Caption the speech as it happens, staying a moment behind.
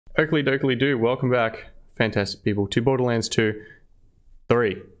Oakley dokley do, welcome back, fantastic people, to Borderlands 2.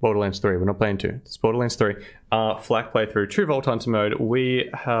 Borderlands 3, we're not playing 2, it's Borderlands 3. Flak playthrough, True Vault Hunter mode.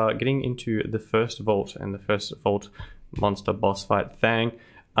 We are getting into the first vault and the first vault monster boss fight thing,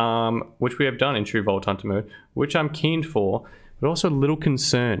 which we have done in True Vault Hunter mode, which I'm keen for, but also a little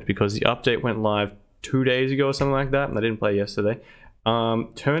concerned because the update went live 2 days ago or something like that, and I didn't play yesterday.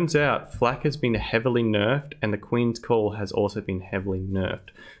 Turns out Flak has been heavily nerfed and the Queen's Call has also been heavily nerfed.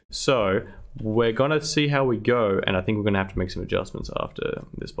 So we're gonna see how we go, and I think we're gonna have to make some adjustments after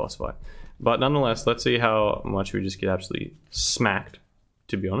this boss fight. But nonetheless, let's see how much we just get absolutely smacked,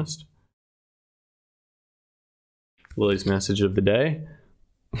 to be honest. Lily's message of the day.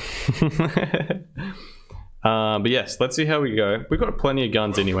 But yes, let's see how we go. We've got plenty of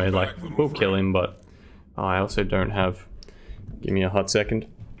guns anyway, like, we'll kill him, but I also don't have... Give me a hot second.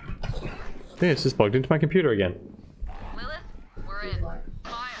 Yeah, it's just plugged into my computer again. Lilith, we're in. Fire.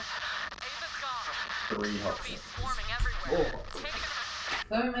 Ava's gone. Bees swarming everywhere.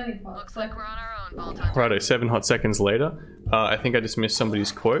 So many hots. Looks like we're on our own, Vault Hunter. Righto, 7 hot seconds later. I think I just missed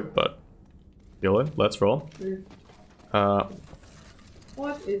somebody's quote, but... YOLO, let's roll.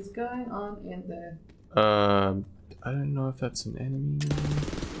 What is going on in there? I don't know if that's an enemy.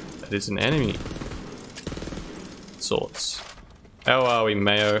 That is an enemy. Sorts. How are we,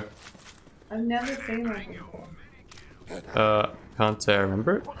 Mayo? I've never seen that before. Can't say I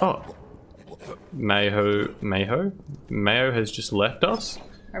remember it. Oh. Mayo has just left us.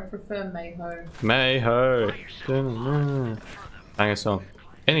 I prefer Mayho. Mayho. Hang a song.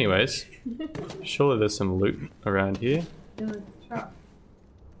 Anyways, surely there's some loot around here. In the truck.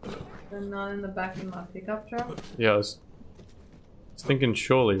 They're not in the back of my pickup truck? Yeah, I was thinking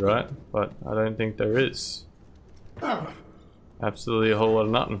surely, right? But I don't think there is. Oh. Absolutely a whole lot of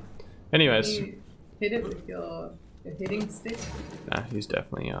nothing. Anyways. Can you hit it with your hitting stick? Nah, he's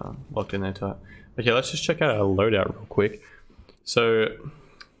definitely locked in there tight. Okay, let's just check out our loadout real quick. So,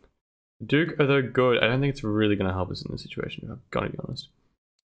 Duke, although good, I don't think it's really going to help us in this situation, if I'm going to be honest.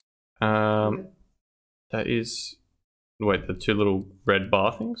 That is... Wait, the two little red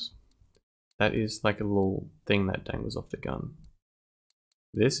bar things? That is like a little thing that dangles off the gun.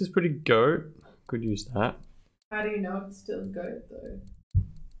 This is pretty goat. Could use that. How do you know it's still goat though?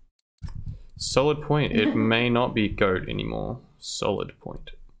 Solid point. It may not be goat anymore. Solid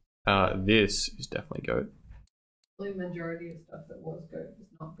point. This is definitely goat. The majority of stuff that was goat is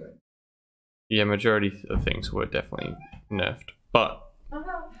not goat. Yeah, majority of things were definitely nerfed. But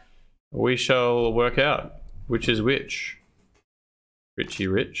we shall work out which is which. Richie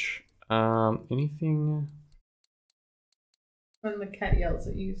rich. Anything? When the cat yells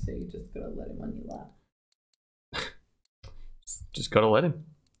at you, so you just gotta let him on your lap. Just gotta let him.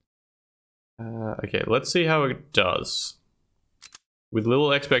 Okay, let's see how it does. With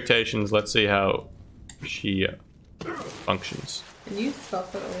little expectations, let's see how she functions. Can you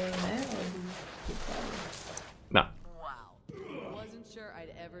stop it all in there, or do you keep fighting? No. Wow. Wasn't sure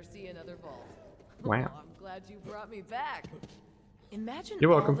I'd ever see another vault. Wow. I'm glad you brought me back. Imagine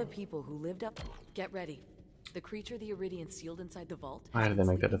You're welcome. all the people who lived up. Get ready. The creature the Iridian sealed inside the vault. Why did they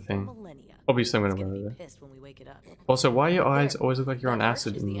make that a thing? Millennia. Obviously, I'm It's gonna gonna remember be that. pissed when we wake it up. Also, why your eyes There. always look like you're on That arch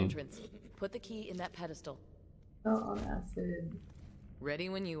acid is in the here? entrance. Put the key in that pedestal. Not on acid. Ready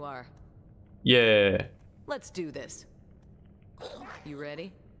when you are. Yeah. Let's do this. You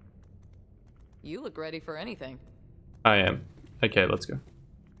ready? You look ready for anything. I am. Okay, let's go.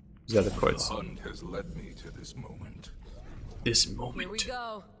 These are the The quotes. hunt has led me to this moment. This Here we moment.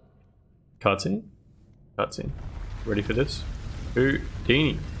 go. Cutscene? Cutscene. Ready for this?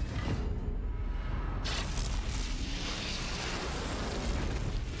 Houdini.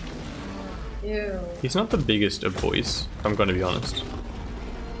 Ew. He's not the biggest of boys, if I'm going to be honest.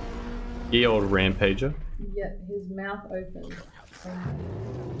 Ye old rampager. Yet his mouth opens.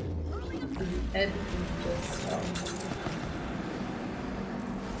 And his head is just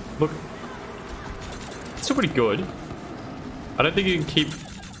Look. It's still pretty good. I don't think you can keep...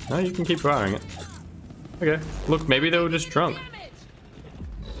 No, you can keep firing it. Okay. Look, maybe they were just drunk.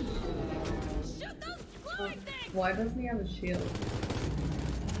 Why doesn't he have a shield?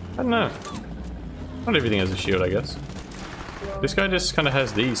 I don't know. Not everything has a shield, I guess. This guy just kind of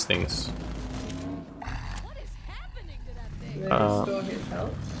has these things. What is happening to that thing? Do they restore his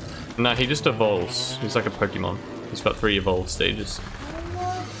health? No, he just evolves. He's like a Pokemon. He's got 3 evolved stages. I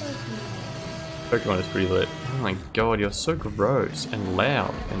love Pokemon is pretty lit. Oh my god, you're so gross and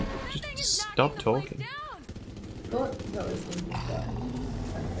loud. And just stop talking. Pokemon. Thought that was him just dying.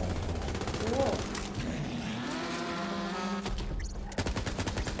 Whoa.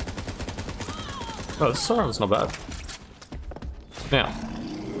 Oh, this song's not bad. Now,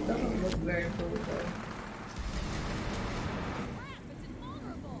 doesn't look very cool though.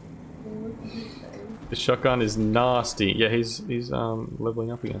 What did you say? The shotgun is nasty. Yeah, he's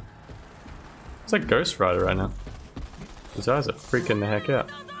leveling up again. It's like Ghost Rider right now. His eyes are freaking the heck out.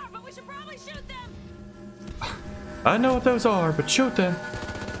 I know what those are, but shoot them.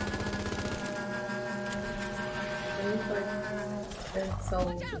 It looks like dead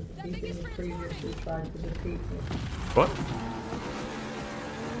souls of people who previously tried to defeat me. What?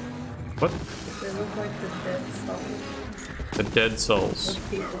 What? They look like the dead souls The dead souls. of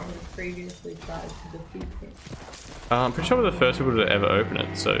people who previously tried to defeat me. I'm pretty sure we're the first people to ever open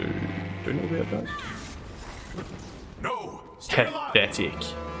it, so do we know about that? No! Stay alive! Pathetic.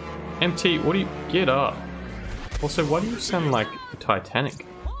 MT, what do you get up? Also, why do you sound like the Titanic?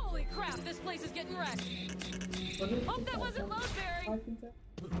 Holy crap, this place is getting wrecked. What is Hope that wasn't load bearing.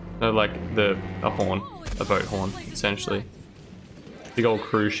 No, like a horn, a boat horn, essentially. Big old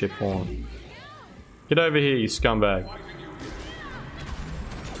cruise ship horn. Get over here, you scumbag.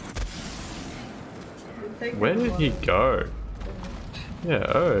 Where did he go? Yeah,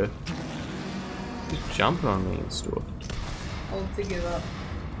 oh. He's jumping on me and stuff. Hold to give up.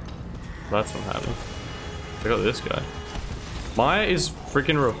 That's not happening. Look at this guy. Maya is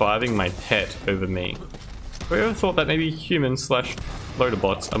freaking reviving my pet over me. Have you ever thought that maybe humans slash loader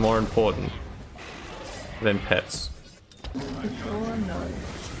bots are more important than pets? Oh no.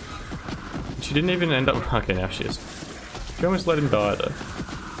 She didn't even end up. Okay, now she is. She almost let him die though.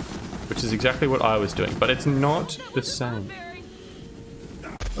 Which is exactly what I was doing, but it's not the same.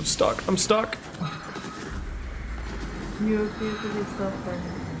 I'm stuck. I'm stuck. You okay with yourself right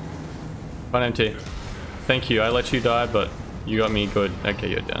now? Fine, MT. Thank you. I let you die, but you got me good. Okay,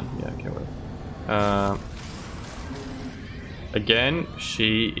 you're down. Yeah, okay, whatever. Again,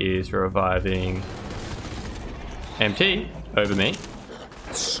 she is reviving MT over me.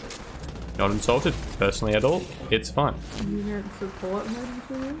 Not insulted personally at all. It's fine. You didn't support me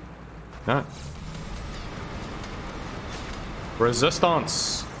for you? No.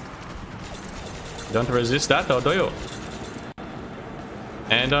 Resistance. You don't resist that though, do you?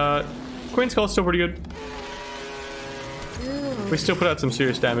 And Queen's Skull's still pretty good. We still put out some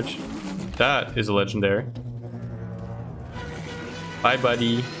serious damage. That is a legendary. Bye,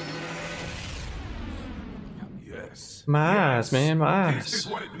 buddy. Yes. My eyes, man, my This is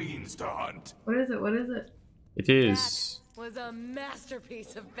eyes. what it means to hunt. What is it? What is it? It is. Was a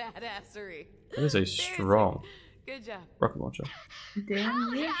masterpiece of badassery. It is a strong Good job. rocket launcher.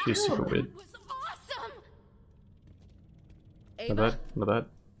 Damn you. She's super weird. It was awesome. Not Ava, bad, not bad.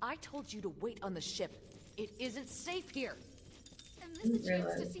 I told you to wait on the ship. It isn't safe here. And this is a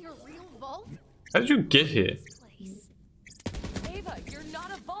chance to see a real vault? How did you get here? Place. Ava, you're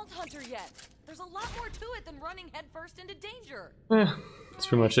not a vault hunter yet. There's a lot more to it than running headfirst into danger. That's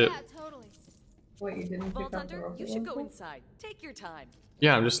pretty much it. Yeah, totally. What, you didn't pick Vault up the hunter, rocket you should go launcher? inside. Take your time.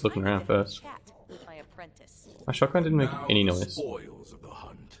 Yeah, I'm just looking around first. Chat with my apprentice. My shotgun didn't make Now any the noise. spoils of the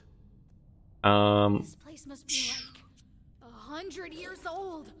hunt. This place must be like 100 years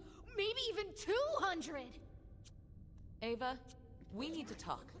old. Maybe even 200. Ava, we need to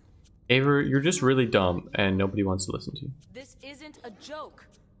talk. Ava, you're just really dumb and nobody wants to listen to you. This isn't a joke.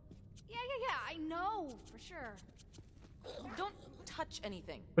 Yeah, I know, for sure. Don't touch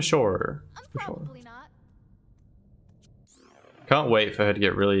anything. For sure. I'm For sure. probably not. Can't wait for her to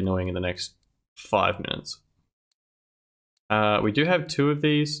get really annoying in the next 5 minutes. We do have 2 of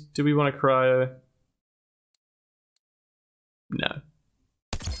these. Do we want to cryo? No.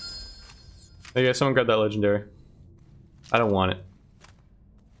 There you go, someone got that legendary. I don't want it.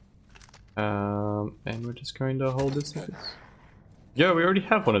 And we're just going to hold this like this. Yo, we already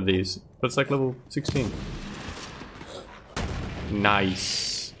have one of these, but it's like level 16.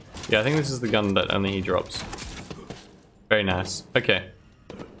 Nice. Yeah, I think this is the gun that only he drops. Very nice. Okay.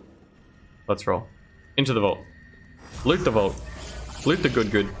 Let's roll. Into the vault. Loot the vault. Loot the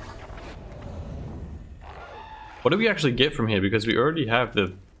good. What do we actually get from here? Because we already have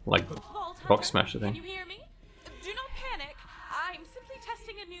the, like, Vault rock Hunter, smasher Can thing. you hear me? Do not panic. I'm simply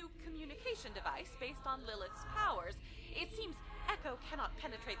testing a new communication device based on Lilith's powers. It seems Echo cannot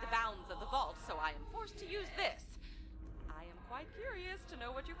penetrate the bounds of the vault, so I am forced to use this. I am quite curious to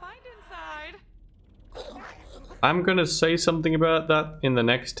know what you find inside. I'm gonna say something about that in the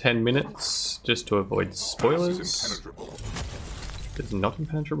next 10 minutes, just to avoid This is spoilers. impenetrable. It's not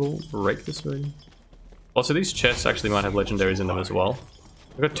impenetrable. Break this way. Also, these chests actually might have legendaries in them as well.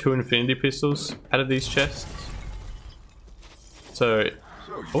 I've got 2 infinity pistols out of these chests. So,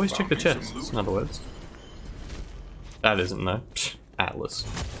 So you always check the found me some chests, loot. in other words. That isn't though. Psh, Atlas.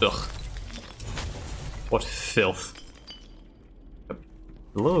 Ugh. What filth.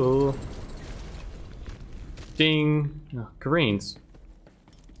 Hello. Ding. Oh, greens.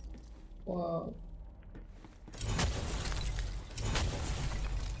 Whoa.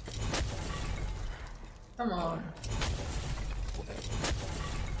 Come on.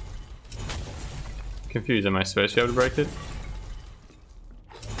 Confused. Am I supposed to be able to break it?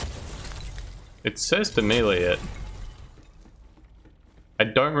 It says to melee it. I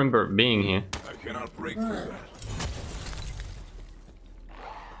don't remember it being here. I cannot break through that.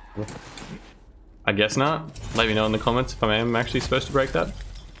 I guess not. Let me know in the comments if I am actually supposed to break that.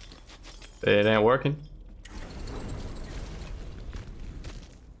 It ain't working.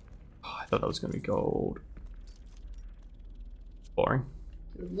 Oh, I thought that was gonna be gold. Boring.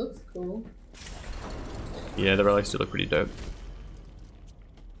 It looks cool. Yeah, the relics do look pretty dope.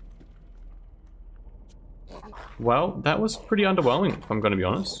 Well, that was pretty underwhelming, if I'm gonna be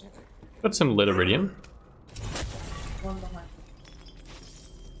honest. Got some lit iridium. One behind.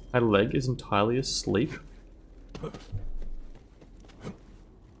 My leg is entirely asleep.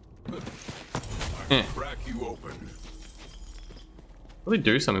 Crack you open. Really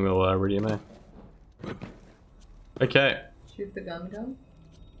do something with all that iridium, eh? Okay. Shoot the gun.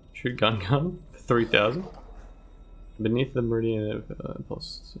 Shoot gun. 3,000. Beneath the meridian of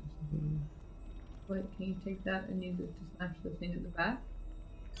pulse. Wait, can you take that and use it to smash the thing at the back?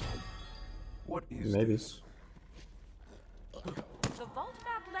 What is Maybe. this? The vault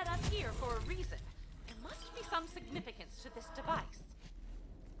map led us here for a reason. There must be some significance to this device.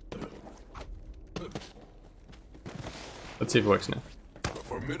 Let's see if it works now. A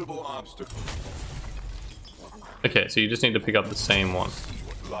formidable obstacle. Okay, so you just need to pick up the same one. See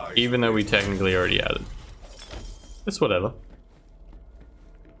what lies Even though we technically already had it. It's whatever.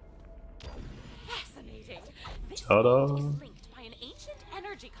 Fascinating. This Ta-da. vault is linked by an ancient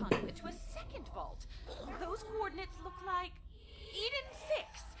energy conduit to a second vault. Those coordinates look like Eden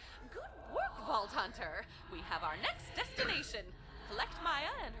 6. Good work, Vault Hunter. We have our next destination. Collect Maya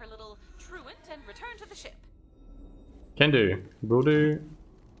and her little truant and return to the ship. Can do. Will do.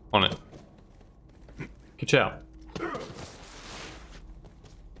 On it. Ka-chow.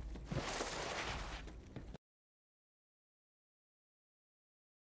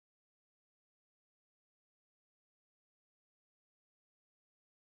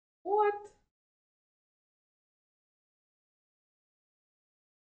 What?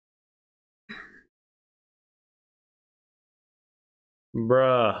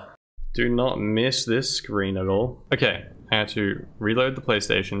 Bruh. Do not miss this screen at all. Okay, I had to reload the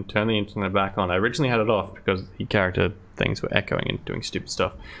PlayStation, turn the internet back on. I originally had it off because the character things were echoing and doing stupid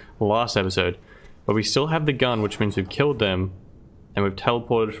stuff last episode. But we still have the gun, which means we've killed them, and we've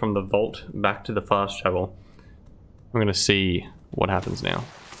teleported from the vault back to the fast travel. I'm gonna see what happens now.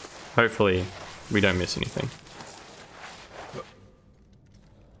 Hopefully, we don't miss anything.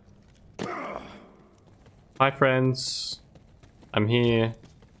 Hi friends, I'm here.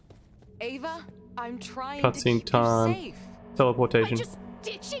 Ava, I'm trying Cutscene to keep time. you safe. By Teleportation. just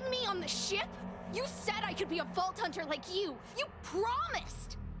ditching me on the ship? You said I could be a vault hunter like you. You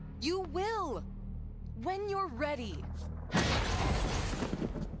promised. You will, when you're ready.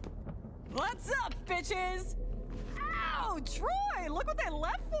 What's up, bitches? Ow, Troy, look what they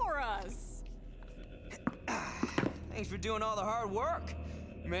left for us. Thanks for doing all the hard work.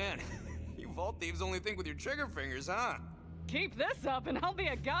 Man, you vault thieves only think with your trigger fingers, huh? Keep this up and I'll be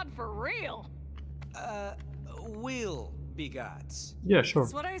a god for real. Will be gods. Yeah, sure.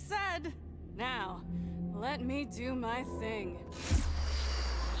 That's what I said. Now, let me do my thing.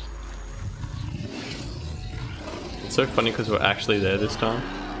 It's so funny because we're actually there this time.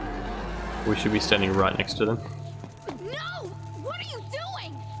 We should be standing right next to them. No! What are you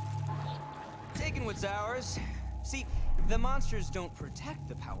doing? Taking what's ours. See, the monsters don't protect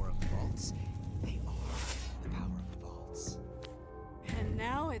the power of the vaults. They are the power of the vaults. And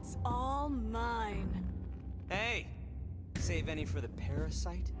now it's all mine. Hey, save any for the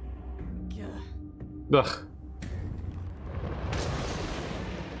parasite? Gah. Ugh.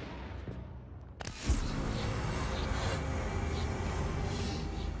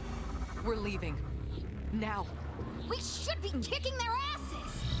 We're leaving. Now. We should be kicking their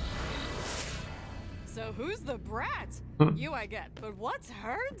asses. So who's the brat? You I get, but what's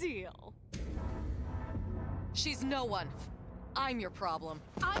her deal? She's no one. I'm your problem.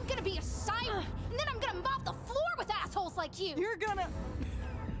 I'm gonna be a siren, and then I'm gonna mop the floor with assholes like you. You're gonna...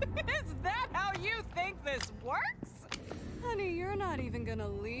 Is that how you think this works? Honey, you're not even gonna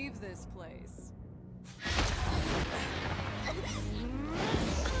leave this place.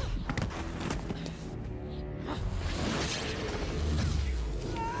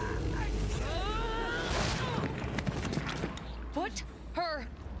 Put her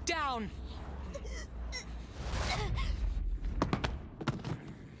down.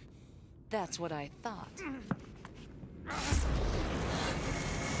 That's what I thought.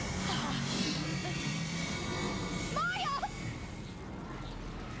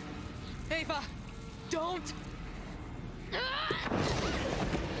 Ava, don't!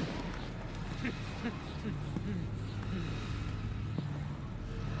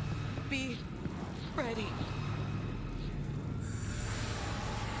 Be ready.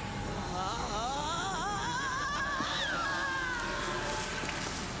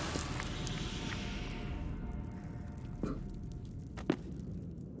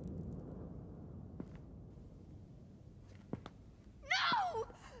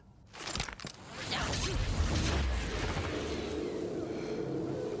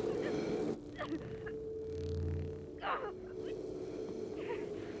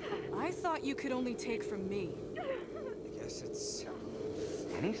 I thought you could only take from me. I guess it's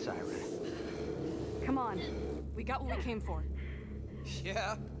any siren. Come on, we got what we came for.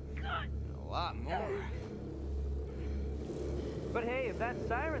 Yeah, a lot more. But hey, if that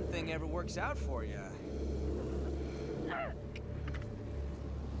siren thing ever works out for you.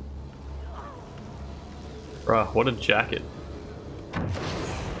 Bruh, what a jacket.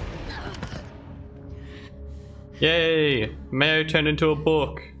 Yay! Mayo turned into a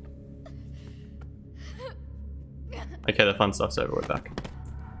book. Okay, the fun stuff's over, we're back.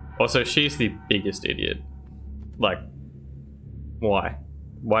 Also, she's the biggest idiot. Like, why?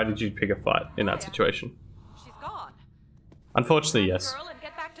 Why did you pick a fight in that situation? She's gone. Unfortunately, yes. Girl, and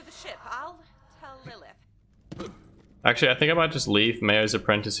get back to the ship. I'll tell Lilith. Actually, I think I might just leave Mayo's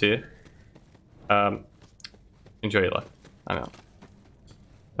apprentice here. Enjoy your life. I know.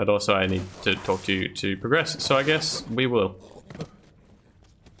 But also, I need to talk to you to progress, so I guess we will.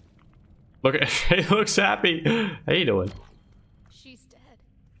 Look at he looks happy. How you doing? She's dead.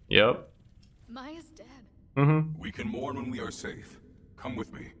 Yep. Maya's dead. Mm-hmm. We can mourn when we are safe. Come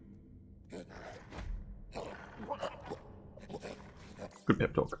with me. Good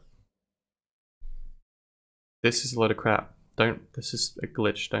pep talk. This is a load of crap. This is a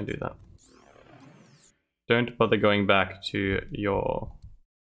glitch. Don't do that. Don't bother going back to your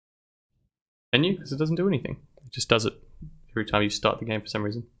menu because it doesn't do anything. It just does it every time you start the game for some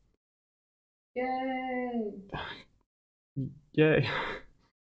reason. Yay! Yay.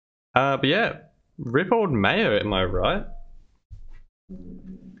 But yeah, rip old Mayo, am I right?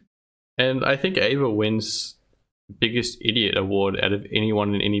 And I think Ava wins biggest idiot award out of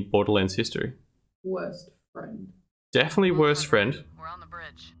anyone in any Borderlands history. Worst friend. Definitely worst friend. We're on the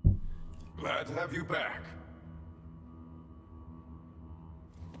bridge. Glad to have you back.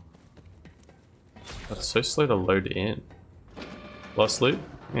 That's so slow to load in. Lost loot?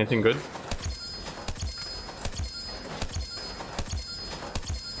 Anything good?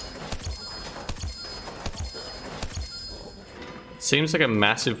 Seems like a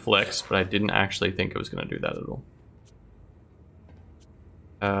massive flex, but I didn't actually think it was going to do that at all.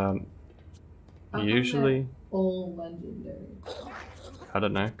 Usually... All legendary. I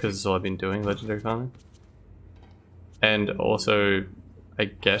don't know, because it's all I've been doing, legendary farming. And also, I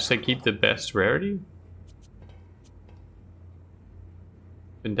guess they keep the best rarity?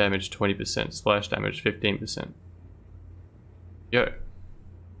 Been damaged 20%, splash damage 15%. Yo.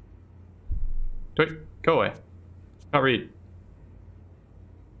 Wait, go away. Can't read.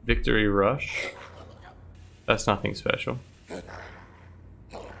 Victory Rush. That's nothing special.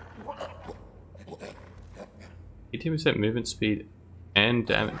 18% movement speed and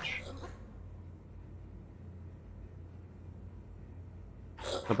damage.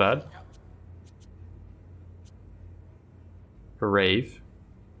 Not bad. Brave.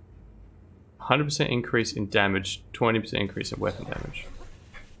 100% increase in damage, 20% increase in weapon damage.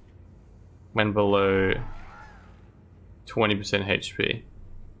 When below 20% HP.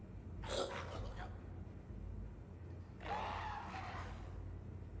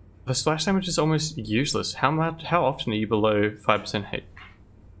 The splash damage is almost useless. How often are you below 5% hit?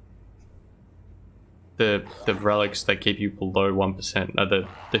 The relics that keep you below 1%, are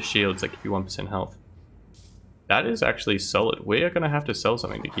the shields that keep you 1% health. That is actually solid. We are going to have to sell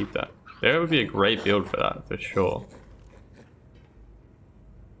something to keep that. There would be a great build for that, for sure.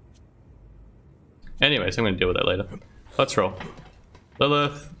 Anyways, I'm going to deal with that later. Let's roll.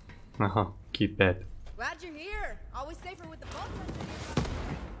 Lilith. Cute bed. Glad you're here. Always safer with the boat.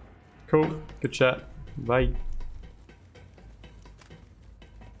 Cool. Good chat. Bye.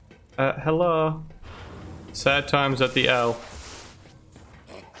 Hello. Sad times at the L.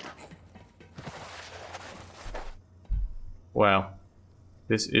 Wow.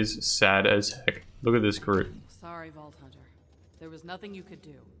 This is sad as heck. Look at this group. Sorry, Vault Hunter. There was nothing you could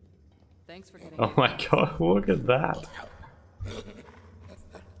do. Thanks for getting. Oh my god, look at that.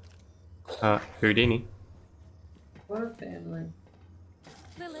 Houdini. What a family.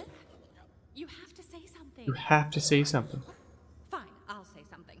 Lilith, you have to say something. You have to see something. Fine, I'll say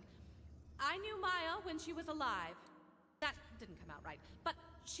something. I knew Maya when she was alive. That didn't come out right. But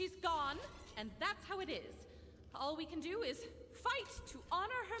she's gone, and that's how it is. All we can do is fight to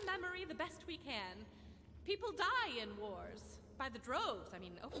honor her memory the best we can. People die in wars. By the droves. I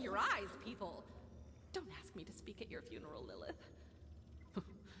mean, open your eyes, people. Don't ask me to speak at your funeral, Lilith.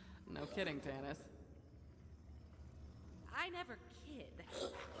 No kidding, Tannis. I never kid.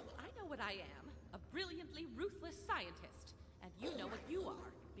 I know what I am. A brilliantly ruthless scientist. And you know what you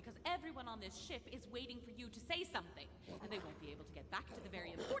are. Because everyone on this ship is waiting for you to say something. And they won't be able to get back to the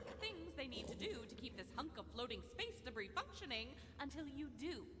very important things they need to do to keep this hunk of floating space debris functioning until you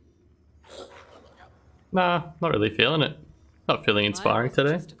do. Nah, not really feeling it. Not feeling inspiring Maya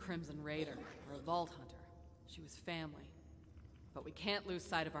today. wasn't just a Crimson Raider or a Vault Hunter. She was family. But we can't lose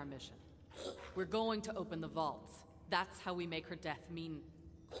sight of our mission. We're going to open the vaults. That's how we make her death mean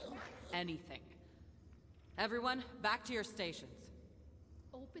anything. Everyone, back to your stations.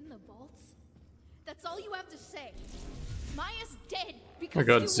 Open the vaults? That's all you have to say. Maya's dead Oh because my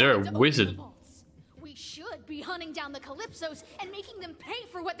god, you Zero, wanted to wizard. open the vaults. We should be hunting down the CALYPSOs and making them pay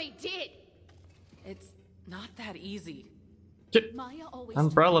for what they did. It's not that easy. Get Maya always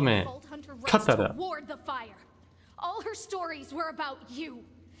Umbrella told me Man. Vault Hunter Cut rose that out. toward the fire. All her stories were about you.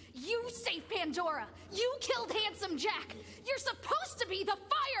 You saved Pandora. You killed Handsome Jack. You're supposed to be the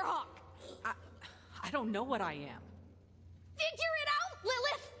Firehawk. I don't know what I am. Figure it out,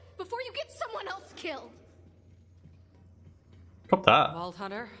 Lilith, before you get someone else killed. Drop that. Vault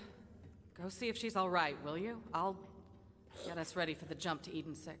Hunter, go see if she's all right, will you? I'll get us ready for the jump to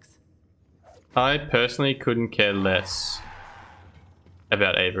Eden 6. I personally couldn't care less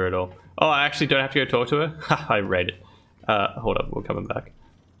about Ava at all. Oh, I actually don't have to go talk to her? I rate it. Hold up, we're coming back.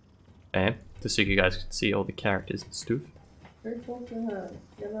 Bam. Just so you guys can see all the characters and stuff. Go talk to her.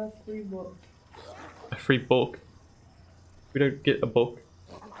 Get her a free book. A free book. We don't get a book.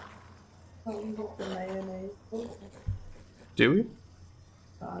 Can't we get the mayonnaise book? Do we?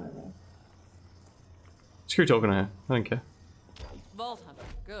 I don't know. Screw talking to her. I don't care. Vault Hunter,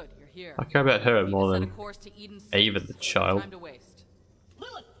 good, you're here. I care about her Need to more set a than course to Eden 6. Ava the child. Time to waste.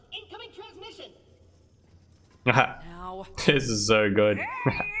 Lilith, incoming transmission. Haha. Now, This is so good. Hey,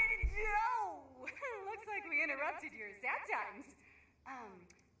 yo! Looks like we interrupted your sad times.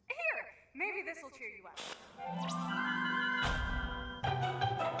 Here, maybe this will cheer you up.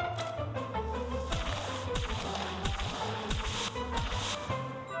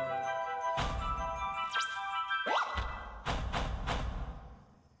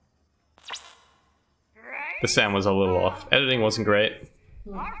 Right? The sound was a little off. Editing wasn't great.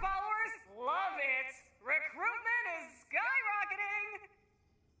 Our followers love it. Recruitment is skyrocketing.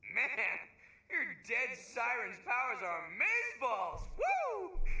 Man, your dead siren's powers are amazeballs!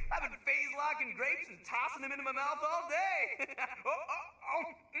 Woo! I've been phase locking grapes and tossing them into my mouth all day.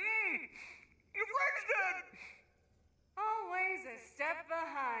 Your friend's dead. Always a step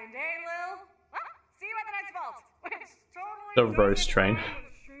behind, eh, Lil? Well, see you at the next vault. Which totally The roast doesn't train. rhyme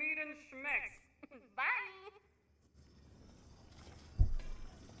with Schmeed and Schmicks. Bye.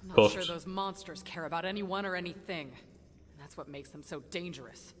 I'm not Cool. sure those monsters care about anyone or anything. And that's what makes them so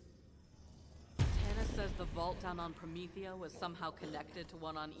dangerous. Tannis says the vault down on Promethea was somehow connected to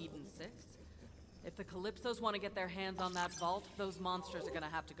one on Eden 6. If the CALYPSOs want to get their hands on that vault, those monsters are gonna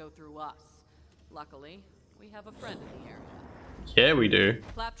have to go through us. Luckily, we have a friend in the area. Yeah, we do.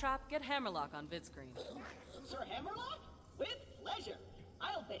 Claptrap, get Hammerlock on vidscreen. Sir Hammerlock? With pleasure.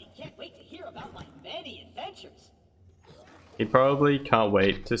 I'll bet he can't wait to hear about my many adventures. He probably can't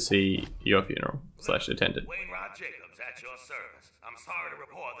wait to see your funeral / attend it. Wainwright Jacobs at your service. I'm sorry to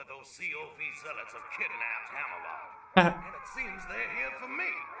report that those COV zealots have kidnapped Hammerlock. And it seems they're here for me.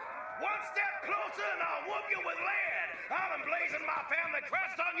 One step closer and I'll whoop you with lead. I'll emblazon my family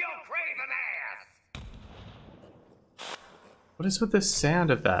crest on your craven ass. What is with the sound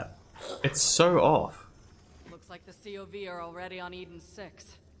of that? It's so off. Looks like the COV are already on Eden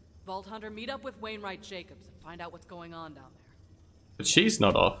 6. Vault Hunter, meet up with Wainwright Jacobs and find out what's going on down there. But she's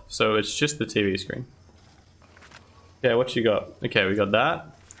not off, so it's just the TV screen. Yeah, what you got? Okay, we got that.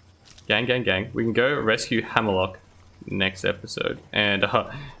 Gang, gang, gang. We can go rescue Hammerlock next episode and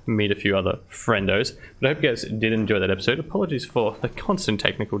meet a few other friendos. But I hope you guys did enjoy that episode. Apologies for the constant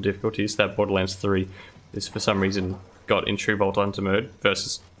technical difficulties that Borderlands 3 is for some reason got in true Vault Hunter mode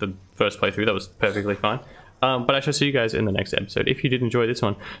versus the first playthrough. That was perfectly fine. But I shall see you guys in the next episode. If you did enjoy this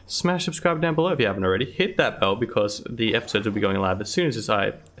one, smash subscribe down below if you haven't already. Hit that bell because the episodes will be going live as soon as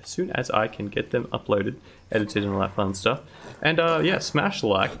I can get them uploaded, edited, and all that fun stuff. And yeah, smash the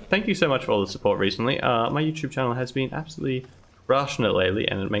like. Thank you so much for all the support recently. My YouTube channel has been absolutely crushing it lately,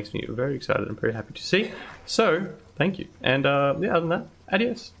 and it makes me very excited and very happy to see. So thank you. And yeah, other than that,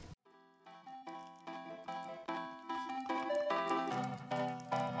 adios.